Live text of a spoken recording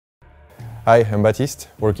Hi, I'm Baptiste,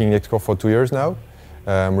 working in Excore for 2 years now.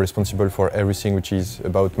 I'm responsible for everything which is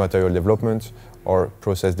about material development or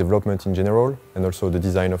process development in general, and also the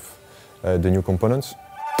design of the new components.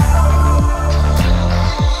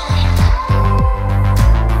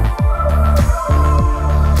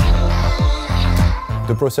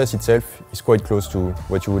 The process itself is quite close to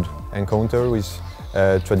what you would encounter with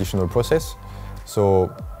a traditional process. So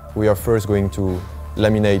we are first going to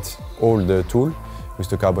laminate all the tool with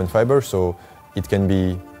the carbon fiber, so it can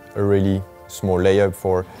be a really small layup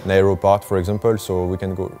for an aero part, for example, so we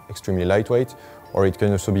can go extremely lightweight, or it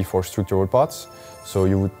can also be for structural parts. So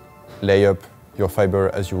you would lay up your fiber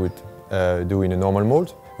as you would do in a normal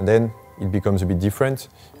mold, and then it becomes a bit different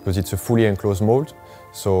because it's a fully enclosed mold.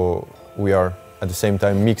 So we are at the same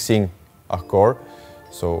time mixing our core,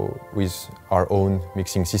 so with our own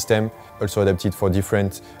mixing system, also adapted for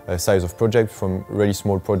different size of projects, from really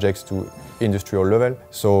small projects to industrial level.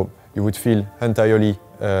 So you would feel entirely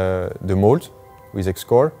the mold with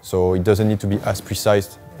Excore, so it doesn't need to be as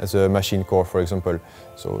precise as a machine core, for example.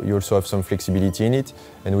 So you also have some flexibility in it,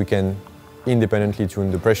 and we can independently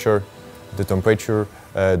tune the pressure, the temperature,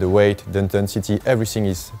 the weight, the intensity. Everything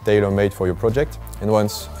is tailor-made for your project. And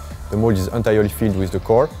once the mold is entirely filled with the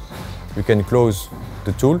core, you can close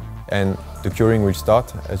the tool and the curing will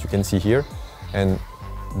start, as you can see here, and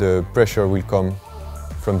the pressure will come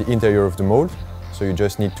from the interior of the mold, so you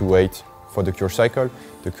just need to wait for the cure cycle.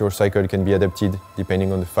 The cure cycle can be adapted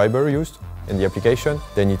depending on the fiber used and the application.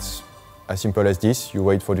 Then it's as simple as this: you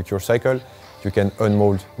wait for the cure cycle, you can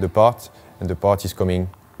unmold the part, and the part is coming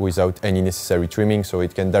without any necessary trimming, so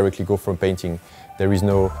it can directly go from painting. There is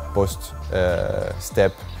no post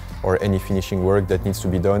step or any finishing work that needs to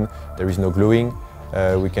be done. There is no gluing.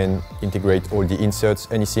 We can integrate all the inserts,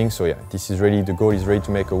 anything. So yeah, this is really, the goal is really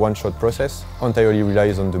to make a one-shot process. Entirely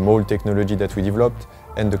relies on the mold technology that we developed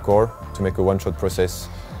and the core to make a one-shot process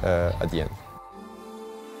at the end.